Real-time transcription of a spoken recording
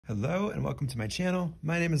Hello and welcome to my channel.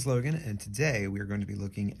 My name is Logan and today we are going to be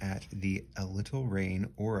looking at the A Little Rain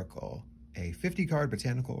Oracle, a 50 card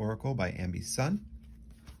botanical oracle by Ambi Sun.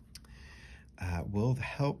 Will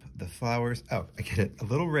help the flowers, I get it, A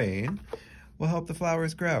Little Rain will help the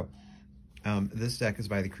flowers grow. This deck is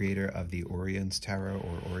by the creator of the Orion's Tarot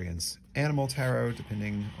or Orion's Animal Tarot,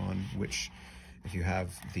 depending on which, if you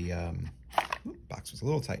have the, box was a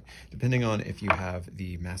little tight, depending on if you have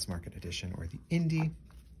the mass market edition or the indie.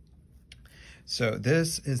 So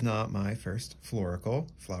this is not my first flower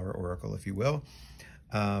oracle, if you will,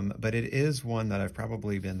 but it is one that I've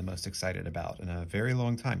probably been the most excited about in a very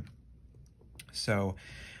long time. So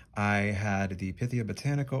I had the Pythia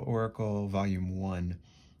Botanical Oracle Volume 1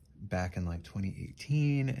 back in like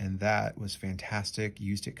 2018, and that was fantastic.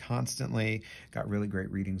 Used it constantly, got really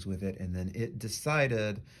great readings with it, and then it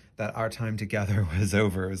decided that our time together was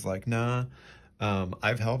over. It was like, nah,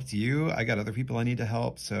 I've helped you, I got other people I need to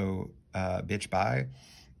help, so bitch, bye.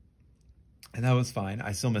 And that was fine.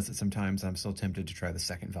 I still miss it sometimes. I'm still tempted to try the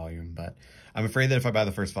second volume, but I'm afraid that if I buy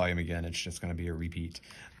the first volume again, it's just going to be a repeat.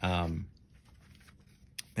 And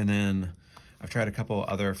then I've tried a couple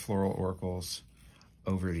other floral oracles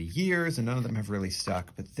over the years, and none of them have really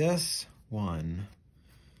stuck. But this one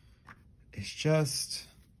is just,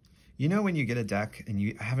 you know, when you get a deck and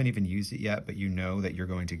you haven't even used it yet, but you know that you're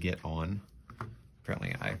going to get on.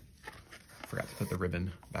 Apparently I forgot to put the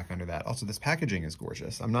ribbon back under that. Also, this packaging is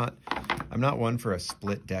gorgeous. I'm not one for a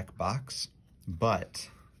split deck box, but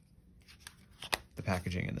the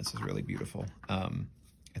packaging in this is really beautiful.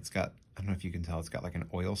 It's got, I don't know if you can tell, it's got like an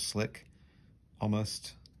oil slick,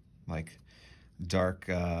 almost like dark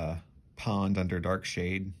pond under dark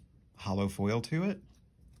shade hollow foil to it.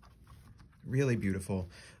 Really beautiful.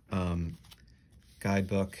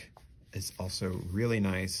 Guidebook is also really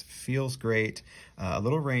nice, feels great. A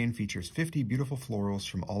Little Rain features 50 beautiful florals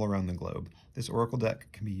from all around the globe. This oracle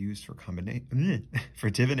deck can be used for for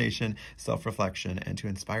divination, self-reflection, and to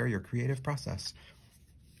inspire your creative process.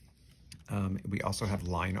 We also have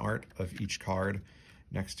line art of each card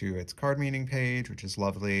next to its card meaning page, which is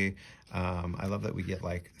lovely. I love that we get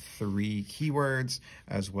like 3 keywords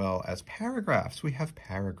as well as paragraphs. We have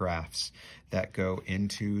paragraphs that go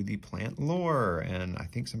into the plant lore and I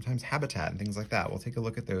think sometimes habitat and things like that. We'll take a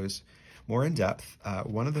look at those more in depth.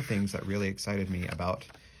 One of the things that really excited me about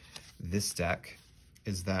this deck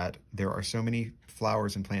is that there are so many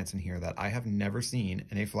flowers and plants in here that I have never seen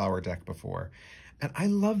in a flower deck before. And I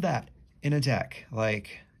love that in a deck.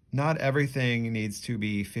 Like, not everything needs to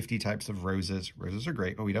be 50 types of roses. Roses are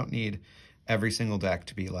great, but we don't need every single deck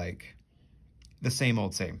to be like the same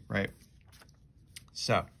old same, right?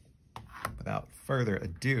 So without further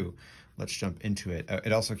ado, let's jump into it.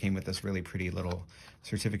 It also came with this really pretty little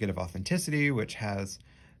certificate of authenticity, which has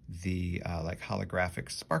the like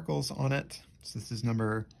holographic sparkles on it. So this is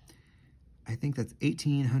number, I think that's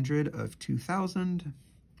 1800 of 2000.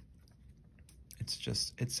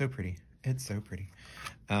 It's so pretty. It's so pretty.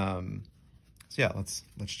 So yeah, let's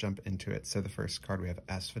jump into it. So the first card we have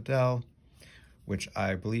Asphodel, which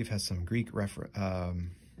I believe has some Greek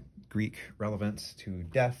relevance to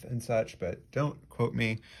death and such, but don't quote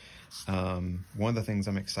me. One of the things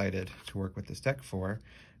I'm excited to work with this deck for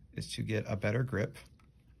is to get a better grip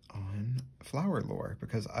on flower lore,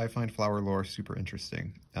 because I find flower lore super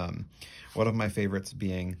interesting. One of my favorites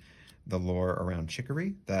being the lore around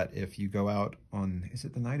chicory, that if you go out on, is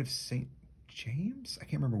it the night of St. James? I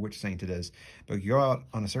can't remember which saint it is, but you go out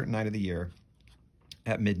on a certain night of the year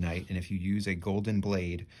at midnight, and if you use a golden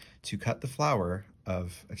blade to cut the flower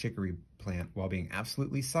of a chicory plant while being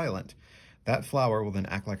absolutely silent, that flower will then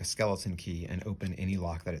act like a skeleton key and open any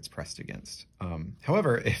lock that it's pressed against.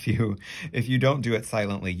 However, if you don't do it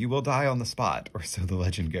silently, you will die on the spot, or so the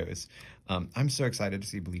legend goes. I'm so excited to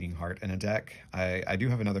see Bleeding Heart in a deck. I do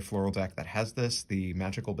have another floral deck that has this, the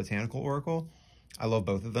Magical Botanical Oracle. I love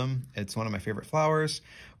both of them. It's one of my favorite flowers.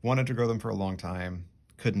 Wanted to grow them for a long time.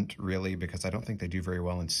 Couldn't really, because I don't think they do very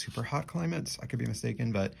well in super hot climates. I could be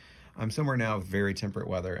mistaken, but I'm somewhere now with very temperate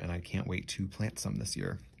weather, and I can't wait to plant some this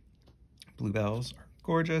year. Bluebells are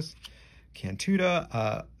gorgeous.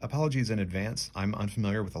 Cantuta, apologies in advance. I'm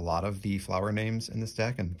unfamiliar with a lot of the flower names in this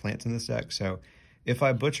deck and plants in this deck, so if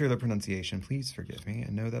I butcher the pronunciation, please forgive me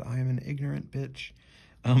and know that I am an ignorant bitch.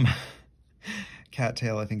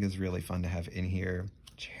 Cattail, I think, is really fun to have in here.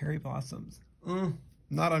 Cherry blossoms,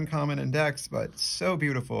 not uncommon in decks, but so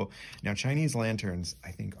beautiful. Now, Chinese lanterns,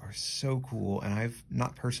 I think, are so cool, and I've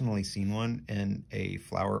not personally seen one in a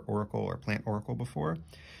flower oracle or plant oracle before.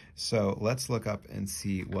 So let's look up and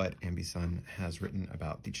see what Ambi Sun has written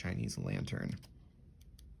about the Chinese lantern.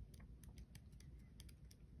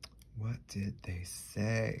 What did they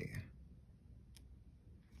say?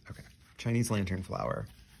 Okay, Chinese lantern flower.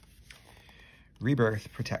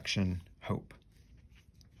 Rebirth, protection, hope.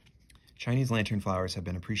 Chinese lantern flowers have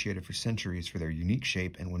been appreciated for centuries for their unique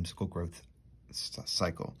shape and whimsical growth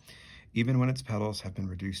cycle. Even when its petals have been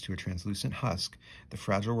reduced to a translucent husk, the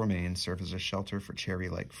fragile remains serve as a shelter for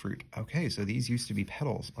cherry-like fruit. Okay, so these used to be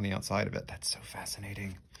petals on the outside of it. That's so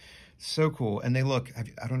fascinating. So cool. And they look,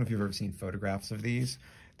 I don't know if you've ever seen photographs of these.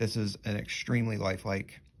 This is an extremely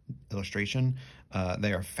lifelike illustration.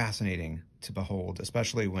 They are fascinating to behold,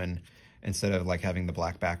 especially when instead of like having the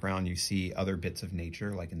black background, you see other bits of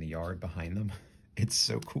nature like in the yard behind them. It's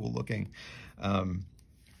so cool looking.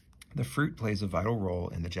 The fruit plays a vital role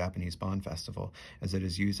in the Japanese Bon Festival, as it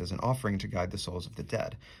is used as an offering to guide the souls of the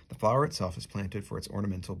dead. The flower itself is planted for its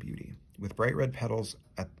ornamental beauty. With bright red petals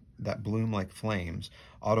that bloom like flames,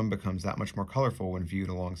 autumn becomes that much more colorful when viewed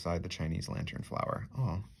alongside the Chinese lantern flower.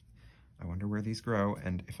 Oh, I wonder where these grow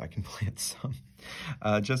and if I can plant some.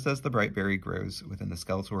 Just as the bright berry grows within the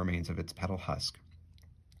skeletal remains of its petal husk,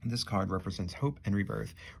 this card represents hope and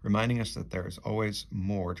rebirth, reminding us that there is always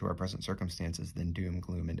more to our present circumstances than doom,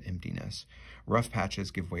 gloom, and emptiness. Rough patches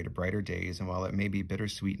give way to brighter days, and while it may be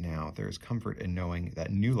bittersweet now, there is comfort in knowing that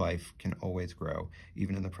new life can always grow,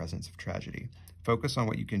 even in the presence of tragedy. Focus on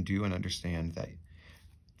what you can do and understand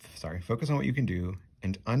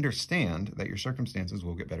that your circumstances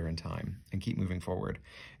will get better in time, and keep moving forward.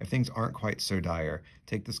 If things aren't quite so dire,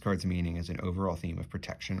 take this card's meaning as an overall theme of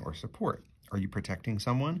protection or support. Are you protecting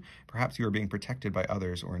someone? Perhaps you are being protected by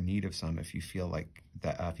others or in need of some if you feel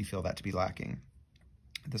that to be lacking.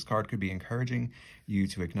 This card could be encouraging you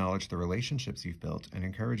to acknowledge the relationships you've built and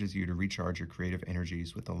encourages you to recharge your creative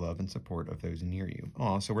energies with the love and support of those near you.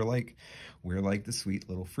 Aw, so we're like the sweet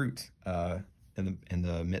little fruit in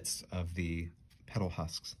the midst of the petal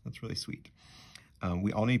husks. That's really sweet.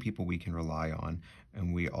 We all need people we can rely on,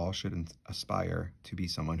 and we all should aspire to be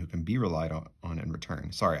someone who can be relied on in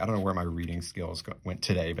return. Sorry, I don't know where my reading skills went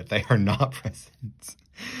today, but they are not present.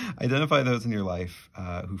 Identify those in your life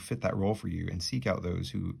who fit that role for you and seek out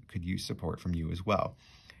those who could use support from you as well.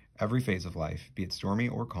 Every phase of life, be it stormy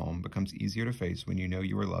or calm, becomes easier to face when you know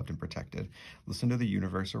you are loved and protected. Listen to the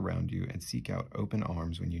universe around you and seek out open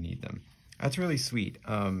arms when you need them. That's really sweet.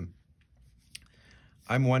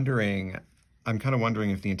 I'm kind of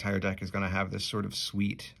wondering if the entire deck is going to have this sort of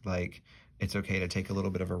sweet, like, it's okay to take a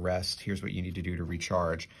little bit of a rest, here's what you need to do to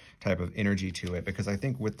recharge type of energy to it, because I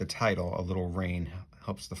think with the title, A Little Rain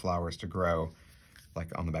Helps the Flowers to Grow,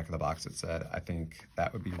 like on the back of the box it said, I think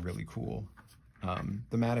that would be really cool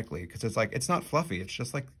thematically, because it's like, it's not fluffy, it's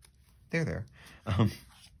just like, there.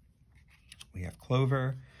 We have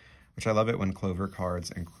Clover, which I love it when Clover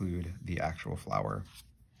cards include the actual flower.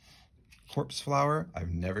 Corpse Flower,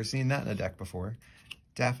 I've never seen that in a deck before.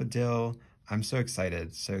 Daffodil, I'm so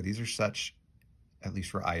excited. So these are such, at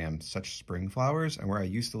least where I am, such spring flowers. And where I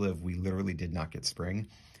used to live, we literally did not get spring.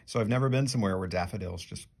 So I've never been somewhere where daffodils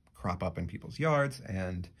just crop up in people's yards.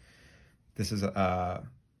 And this is our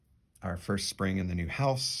first spring in the new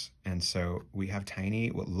house. And so we have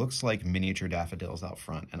tiny, what looks like miniature daffodils out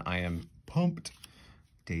front. And I am pumped.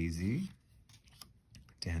 Daisy,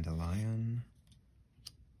 Dandelion,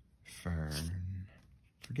 Fern,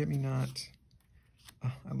 Forget-Me-Not.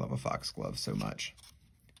 Oh, I love a foxglove so much.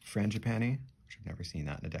 Frangipani, which I've never seen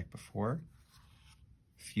that in a deck before.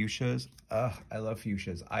 Fuchsias. I love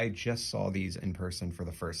fuchsias. I just saw these in person for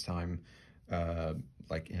the first time,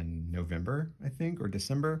 like in November, I think, or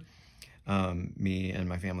December. Me and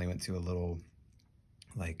my family went to a little,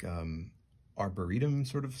 like, arboretum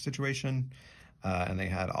sort of situation, and they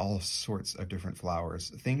had all sorts of different flowers,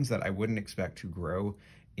 things that I wouldn't expect to grow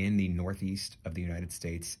in the northeast of the United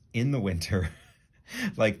States in the winter.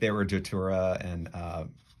 Like there were datura and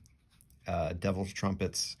angel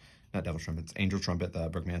trumpet, the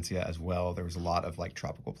Brugmansia as well. There was a lot of like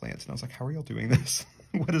tropical plants, and I was like, how are y'all doing this?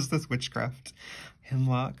 What is this witchcraft?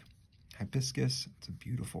 Hemlock, hibiscus, it's a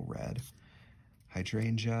beautiful red.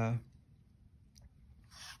 Hydrangea,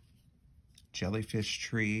 jellyfish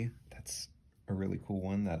tree, that's a really cool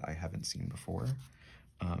one that I haven't seen before.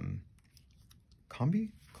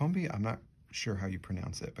 Combi, I'm not sure how you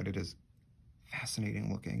pronounce it, but it is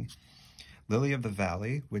fascinating looking. Lily of the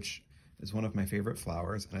Valley, which is one of my favorite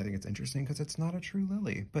flowers, and I think it's interesting because it's not a true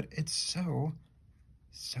lily, but it's so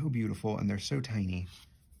beautiful, and they're so tiny.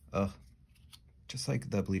 Just like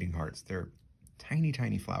the Bleeding Hearts, they're tiny,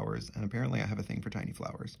 tiny flowers, and apparently I have a thing for tiny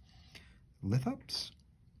flowers. Lithops,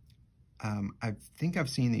 I think I've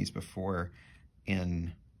seen these before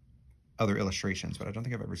in other illustrations, but I don't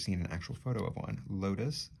think I've ever seen an actual photo of one.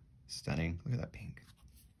 Lotus, stunning. Look at that pink.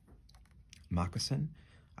 Moccasin.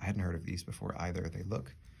 I hadn't heard of these before either. They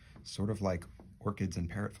look sort of like orchids and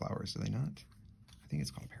parrot flowers, do they not? I think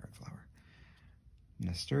it's called a parrot flower.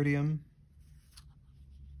 Nasturtium.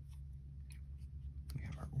 We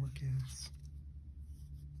have our orchids.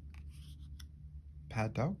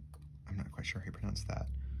 Paddock. I'm not quite sure how you pronounce that.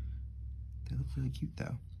 They look really cute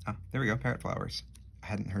though. Ah, there we go, parrot flowers. I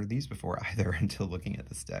hadn't heard of these before either until looking at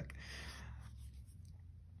this deck.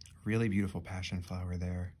 Really beautiful passion flower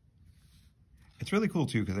there. It's really cool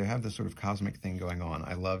too because they have this sort of cosmic thing going on.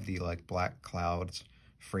 I love the like black clouds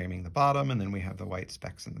framing the bottom, and then we have the white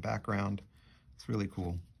specks in the background. It's really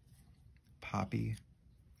cool. Poppy.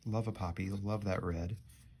 Love a poppy. Love that red.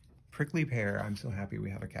 Prickly pear. I'm so happy we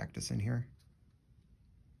have a cactus in here.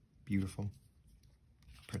 Beautiful.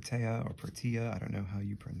 Protea or Protea. I don't know how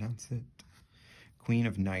you pronounce it. Queen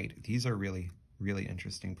of Night. These are really, really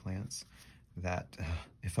interesting plants that,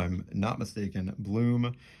 if I'm not mistaken,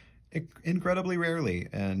 bloom incredibly rarely.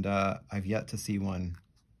 And I've yet to see one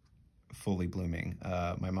fully blooming.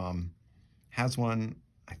 My mom has one.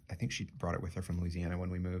 I think she brought it with her from Louisiana when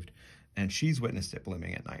we moved, and she's witnessed it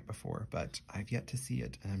blooming at night before, but I've yet to see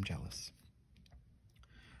it, and I'm jealous.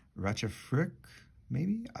 Ratchafrick,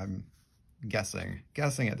 maybe? I'm guessing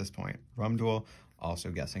at this point. Rumdwell, also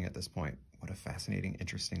guessing at this point. What a fascinating,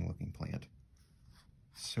 interesting looking plant.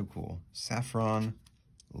 So cool. Saffron,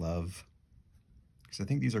 love. Because I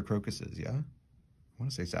think these are crocuses, yeah? I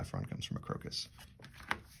want to say saffron comes from a crocus.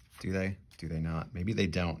 Do they? Do they not? Maybe they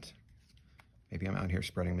don't. Maybe I'm out here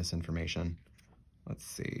spreading misinformation. Let's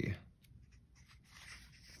see.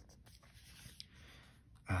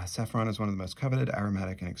 Saffron is one of the most coveted,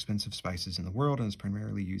 aromatic, and expensive spices in the world and is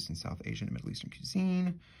primarily used in South Asian and Middle Eastern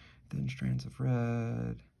cuisine. Thin strands of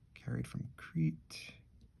red, carried from Crete.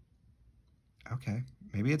 Okay,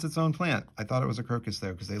 maybe it's its own plant. I thought it was a crocus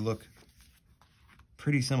though, because they look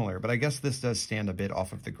pretty similar, but I guess this does stand a bit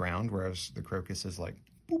off of the ground, whereas the crocus is like,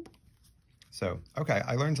 boop. So, okay,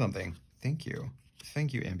 I learned something. Thank you.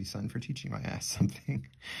 Thank you, Ambi-sun, for teaching my ass something.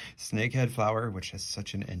 Snakehead flower, which has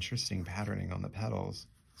such an interesting patterning on the petals.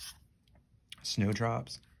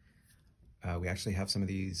 Snowdrops. We actually have some of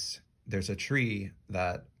these. There's a tree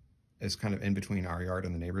that is kind of in between our yard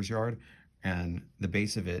and the neighbor's yard, and the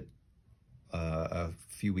base of it a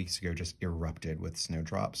few weeks ago just erupted with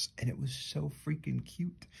snowdrops, and it was so freaking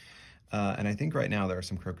cute. And I think right now there are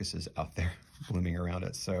some crocuses out there blooming around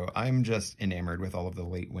it. So I'm just enamored with all of the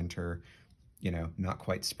late winter, you know, not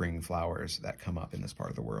quite spring flowers that come up in this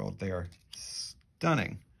part of the world. They are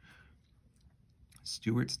stunning.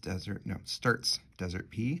 Sturt's Desert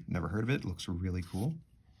Pea. Never heard of it. Looks really cool.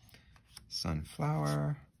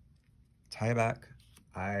 Sunflower. Tieback.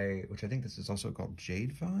 Which I think this is also called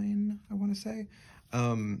Jade Vine, I want to say.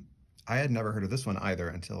 I had never heard of this one either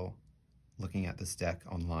until looking at this deck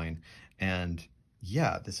online. And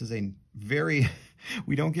yeah, this is a very,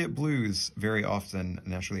 we don't get blues very often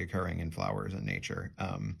naturally occurring in flowers in nature.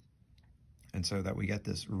 And so that we get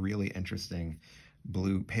this really interesting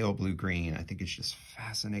blue, pale blue-green, I think it's just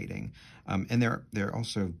fascinating. And they're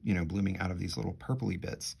also, you know, blooming out of these little purpley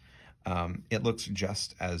bits. It looks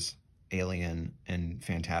just as alien and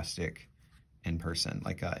fantastic in person,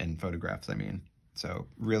 like in photographs, I mean. So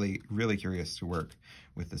really, really curious to work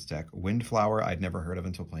with this deck. Windflower, I'd never heard of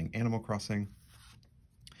until playing Animal Crossing.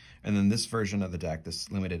 And then this version of the deck,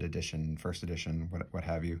 this limited edition, first edition, what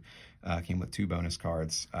have you, came with 2 bonus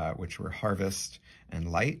cards, which were Harvest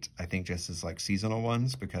and Light. I think just as like seasonal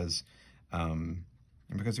ones because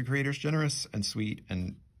the creator's generous and sweet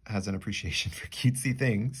and has an appreciation for cutesy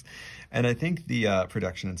things. And I think the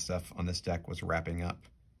production and stuff on this deck was wrapping up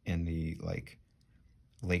in the like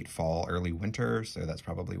late fall, early winter. So that's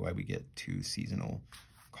probably why we get 2 seasonal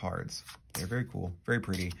cards. They're very cool, very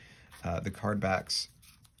pretty. The card backs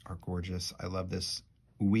are gorgeous. I love this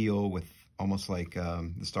wheel with almost like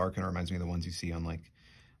the star kind of reminds me of the ones you see on like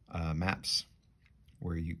maps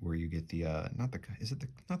where you get the not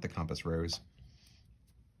the compass rose.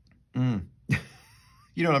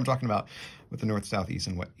 You know what I'm talking about with the north, south,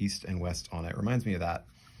 east, and west on it. Reminds me of that.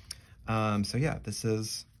 So yeah, this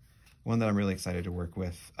is one that I'm really excited to work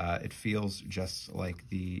with. It feels just like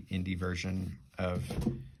the indie version of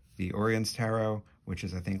the Orion's Tarot, which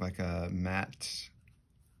is I think like a matte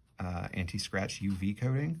anti-scratch UV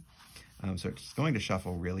coating. So it's going to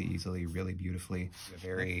shuffle really easily, really beautifully. A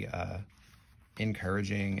very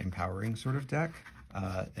encouraging, empowering sort of deck,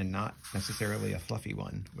 and not necessarily a fluffy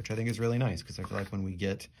one, which I think is really nice because I feel like when we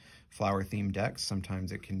get flower-themed decks,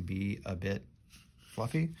 sometimes it can be a bit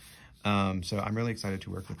fluffy. So I'm really excited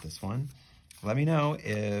to work with this one. Let me know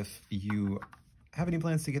if you have any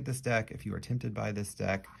plans to get this deck, if you are tempted by this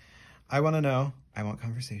deck. I want to know. I want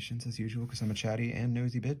conversations as usual because I'm a chatty and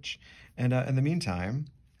nosy bitch. And in the meantime,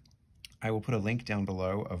 I will put a link down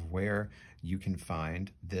below of where you can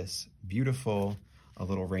find this beautiful A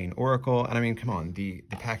Little Rain Oracle. And I mean, come on, the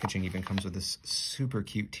packaging even comes with this super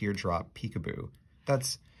cute teardrop peekaboo.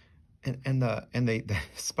 That's, and the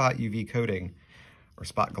spot UV coating, or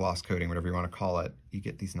spot gloss coating, whatever you want to call it, you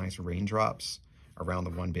get these nice raindrops around the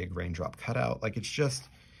one big raindrop cutout. Like, it's just,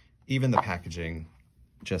 even the packaging,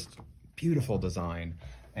 just beautiful design.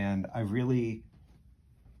 And I really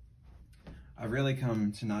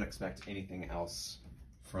come to not expect anything else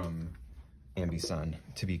from Ambi-Sun,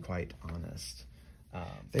 to be quite honest.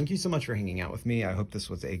 Thank you so much for hanging out with me. I hope this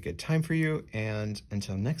was a good time for you. And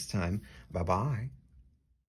until next time, bye-bye.